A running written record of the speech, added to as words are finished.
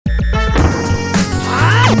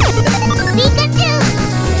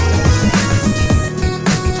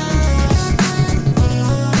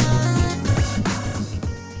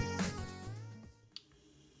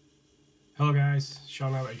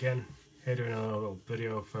Sean out again, here doing a little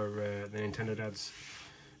video for the Nintendo dads.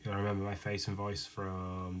 You'll remember my face and voice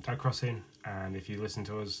from Dad Crossing, and if you listen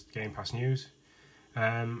to us, Game Pass News.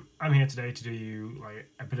 I'm here today to do you like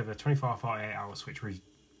a bit of a 24-48 hour Switch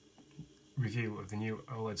review of the new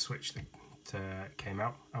OLED Switch that came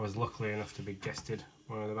out. I was lucky enough to be guested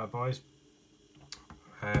one of the bad boys.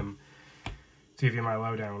 To give you my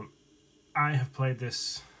lowdown, I have played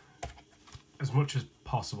this as much as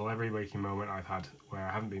possible. Every waking moment I've had where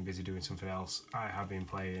I haven't been busy doing something else, I have been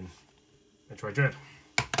playing Metroid Dread.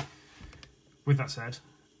 With that said,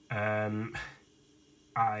 I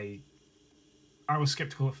was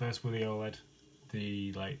skeptical at first with the OLED,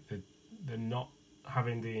 the not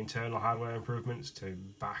having the internal hardware improvements to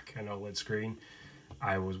back an OLED screen.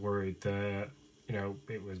 I was worried that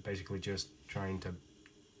it was basically just trying to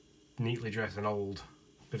neatly dress an old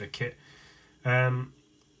bit of kit.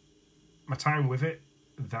 My time with it,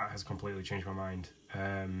 that has completely changed my mind.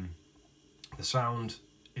 The sound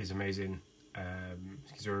is amazing.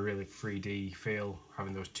 Gives you a really 3D feel,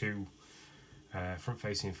 having those two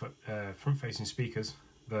front-facing speakers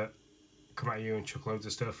that come at you and chuck loads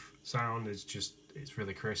of stuff. Sound is it's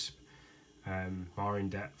really crisp, more in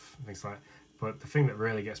depth, things like that. But the thing that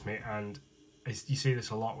really gets me, and you see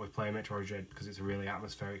this a lot with playing Metroid Dread because it's a really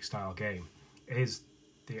atmospheric style game, is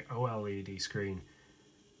the OLED screen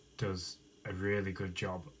does a really good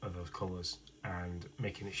job of those colours and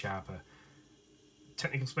making it sharper.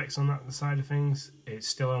 Technical specs on that side of things, it's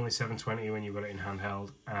still only 720 when you've got it in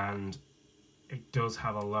handheld, and it does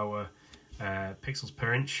have a lower pixels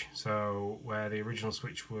per inch. So where the original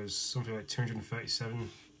Switch was something like 237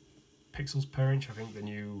 pixels per inch, I think the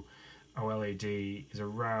new OLED is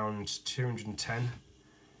around 210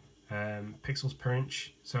 pixels per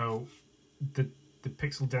inch. So the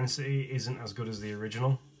pixel density isn't as good as the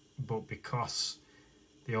original, but because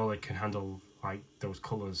the OLED can handle like those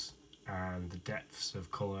colours and the depths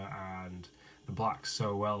of colour and the blacks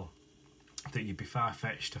so well, that you'd be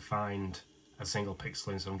far-fetched to find a single pixel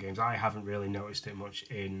in some games. I haven't really noticed it much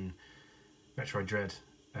in Metroid Dread.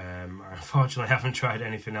 I unfortunately haven't tried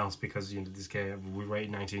anything else because this game, we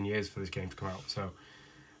waited 19 years for this game to come out, so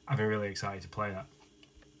I've been really excited to play that.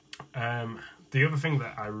 The other thing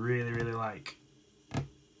that I really like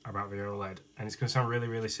about the OLED, and it's going to sound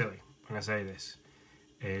really silly when I say this,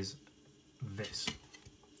 is this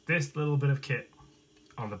little bit of kit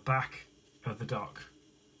on the back of the dock,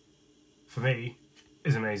 for me,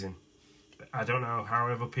 is amazing. I don't know how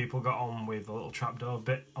other people got on with the little trapdoor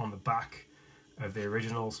bit on the back of the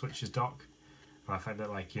original Switch's dock. And I fact that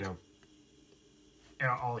all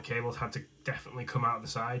the cables had to definitely come out the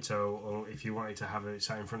side, so if you wanted to have it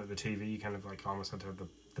sat in front of the TV, you kind of almost had to have the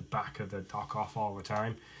back of the dock off all the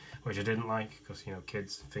time, which I didn't like because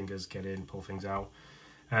kids' fingers get in, pull things out.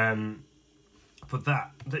 But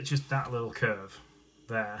that little curve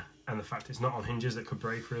there, and the fact it's not on hinges that could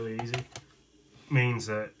break really easy, means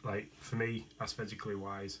that for me, aesthetically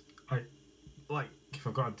wise, if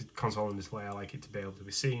I've got a console and display, I like it to be able to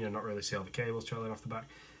be seen and not really see all the cables trailing off the back.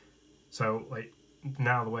 So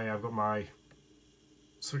now the way I've got my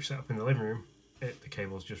Switch set up in the living room, the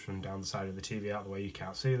cables just run down the side of the TV out the way. You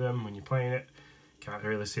can't see them when you're playing it, can't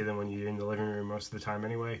really see them when you're in the living room most of the time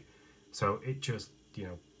anyway. So it just,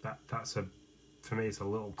 that's for me, it's a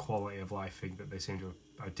little quality of life thing that they seem to have,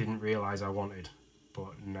 I didn't realise I wanted,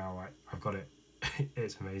 but now I've got it.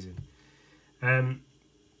 It's amazing.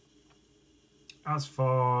 As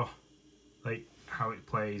for how it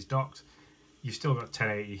plays docked, you've still got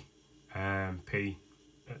 1080p.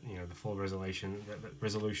 The full resolution.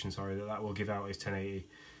 That will give out is 1080.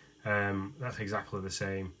 That's exactly the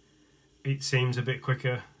same. It seems a bit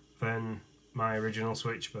quicker than my original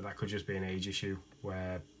Switch, but that could just be an age issue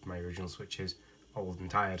where my original Switch is old and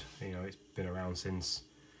tired. It's been around since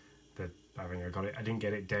I think I got it. I didn't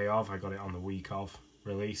get it day of. I got it on the week of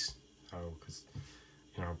release. So because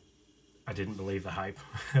I didn't believe the hype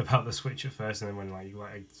about the Switch at first, and then when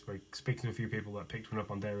speaking to a few people that picked one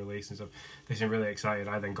up on day release and stuff, they seemed really excited.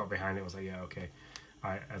 I then got behind it. Was like, yeah, okay,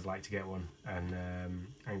 I'd like to get one. And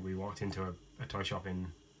we walked into a toy shop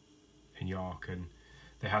in York, and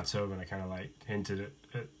they had some, and I kind of hinted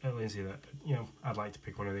at Lindsay that I'd like to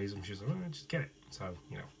pick one of these, and she was like, well, just get it. So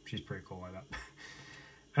she's pretty cool like that.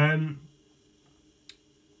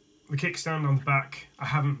 The kickstand on the back, I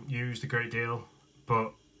haven't used a great deal,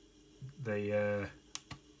 but the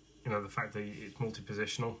fact that it's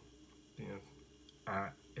multi-positional,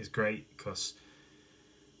 is great, because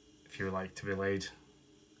if you like to be laid,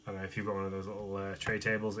 I don't know, if you've got one of those little tray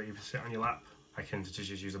tables that you sit on your lap, I can just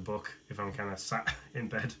use a book if I'm kind of sat in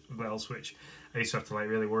bed with my old Switch. I used to have to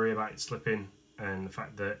really worry about it slipping, and the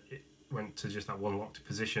fact that went to just that one locked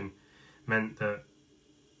position meant that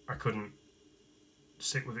I couldn't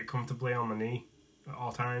sit with it comfortably on my knee at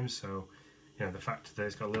all times. So, you know, the fact that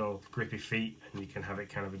it's got little grippy feet and you can have it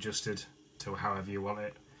kind of adjusted to however you want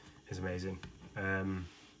it is amazing.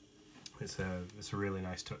 It's a really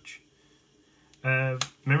nice touch.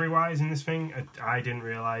 Memory wise in this thing, I didn't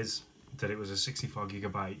realise that it was a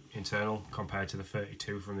 64GB internal compared to the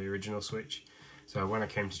 32 from the original Switch. So when I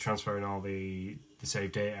came to transferring all the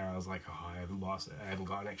save data, I was like, oh, I haven't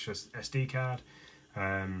got an extra SD card,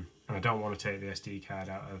 and I don't want to take the SD card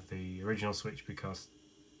out of the original Switch because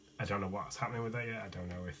I don't know what's happening with that yet. I don't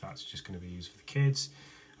know if that's just going to be used for the kids.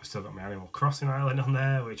 I've still got my Animal Crossing island on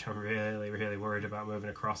there, which I'm really worried about moving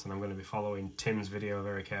across, and I'm going to be following Tim's video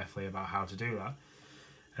very carefully about how to do that.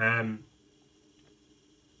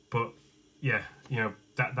 But yeah, you know,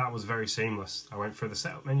 that was very seamless. I went through the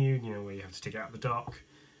setup menu, you know, where you have to take out the dock,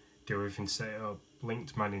 do everything to set it up,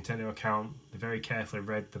 linked my Nintendo account. They very carefully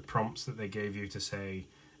read the prompts that they gave you to say,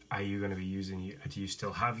 are you going to be using, do you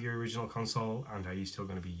still have your original console, and are you still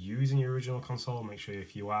going to be using your original console? Make sure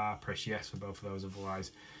if you are, press yes for both of those,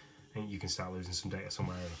 otherwise I think you can start losing some data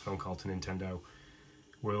somewhere, and a phone call to Nintendo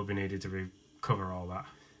will be needed to recover all that.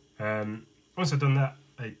 Once I've done that,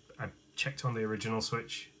 I checked on the original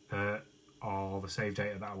Switch. All the save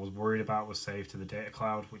data that I was worried about was saved to the data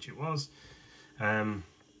cloud, which it was. Went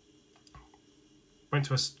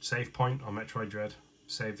to a save point on Metroid Dread,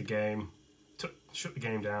 saved the game, shut the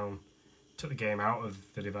game down, took the game out of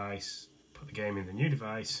the device, put the game in the new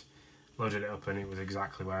device, loaded it up, and it was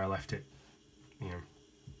exactly where I left it, you know,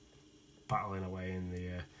 battling away in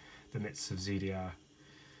the midst of ZDR.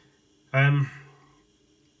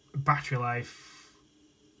 Battery life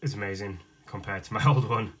is amazing compared to my old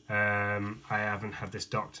one. I haven't had this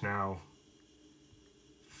docked now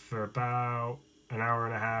for about an hour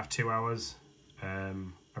and a half, 2 hours.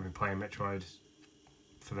 I've been playing Metroid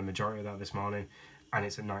for the majority of that this morning, and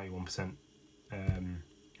it's at 91%.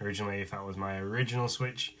 Originally, if that was my original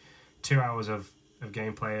Switch, 2 hours of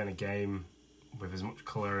gameplay and a game with as much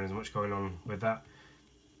colour and as much going on with that,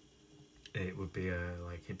 it would be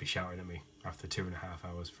like it'd be shouting at me after 2.5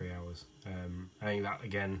 hours, 3 hours. I think that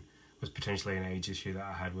again was potentially an age issue that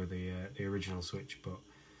I had with the original Switch, but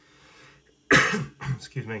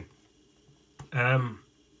excuse me.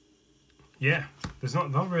 Yeah, there's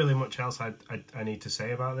not really much else I need to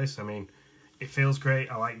say about this. I mean, it feels great.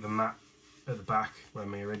 I like the matte at the back when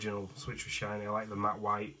my original Switch was shiny. I like the matte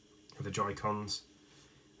white of the Joy-Cons.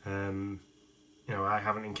 You know, I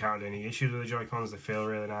haven't encountered any issues with the Joy-Cons. They feel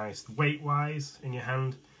really nice. Weight-wise, in your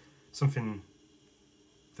hand, something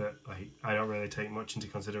that like I don't really take much into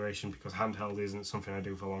consideration because handheld isn't something I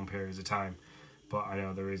do for long periods of time. But I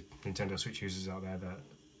know there is Nintendo Switch users out there that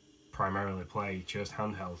primarily play just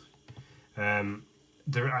handheld.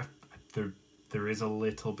 There is a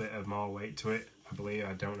little bit of more weight to it, I believe.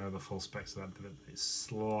 I don't know the full specs of that, but it's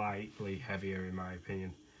slightly heavier in my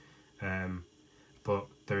opinion. But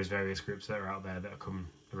there is various groups that are out there that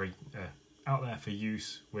are out there for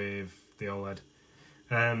use with the OLED.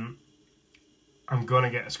 I'm gonna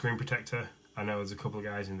get a screen protector. I know there's a couple of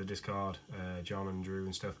guys in the Discord, John and Drew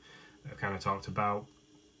and stuff, that have kind of talked about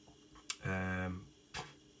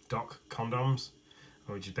dock condoms,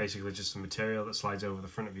 which is basically just some material that slides over the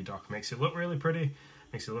front of your dock, makes it look really pretty,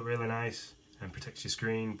 makes it look really nice, and protects your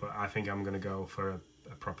screen. But I think I'm gonna go for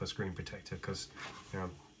a proper screen protector because, you know,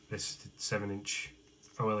 this 7-inch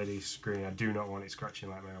OLED screen, I do not want it scratching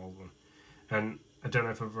like my old one. And I don't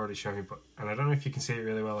know if I've already shown you, and I don't know if you can see it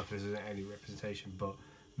really well if this isn't any representation, but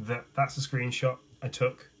that's a screenshot I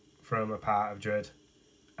took from a part of Dread,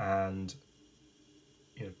 and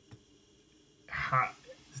you know,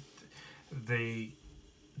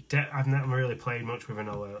 I've never really played much with an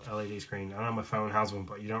LED screen. I know my phone has one,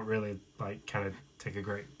 but you don't really like kind of take a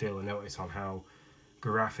great deal of notice on how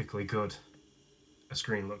graphically good a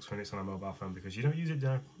screen looks when it's on a mobile phone because you don't use it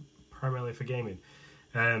primarily for gaming.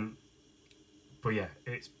 But yeah,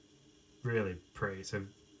 it's really pretty.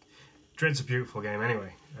 Dread's a beautiful game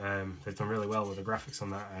anyway. They've done really well with the graphics on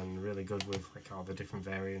that, and really good with like all the different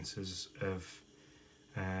variances of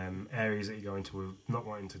areas that you go into. We're not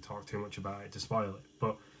wanting to talk too much about it to spoil it,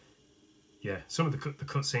 but yeah, some of the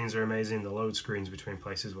cutscenes are amazing. The load screens between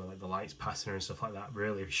places where like the lights passing and stuff like that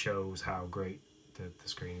really shows how great the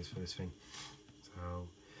screen is for this thing. So,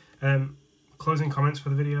 closing comments for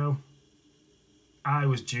the video. I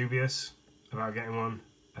was dubious about getting one.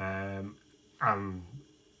 I'm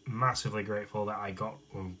massively grateful that I got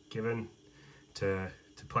one given to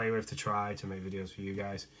play with, to try, to make videos for you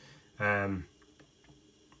guys.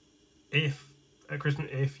 If at Christmas,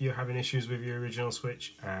 if you're having issues with your original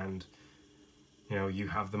Switch and you know, you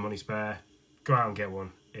have the money spare, go out and get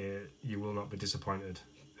one. You will not be disappointed.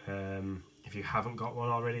 If you haven't got one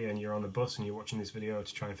already and you're on the bus and you're watching this video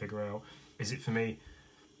to try and figure out, is it for me?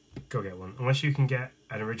 Go get one. Unless you can get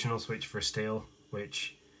an original Switch for a steal,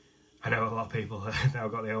 which I know a lot of people have now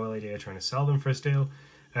got the OLED are trying to sell them for a steal.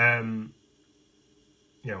 You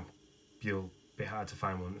know, you'll be hard to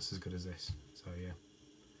find one that's as good as this. So yeah.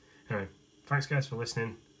 Anyway, thanks guys for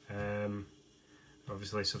listening.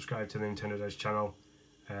 Obviously subscribe to the Nintendo Dads channel.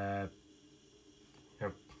 You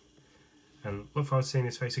know, and look forward to seeing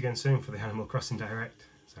his face again soon for the Animal Crossing Direct.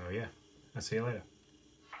 So yeah, I'll see you later.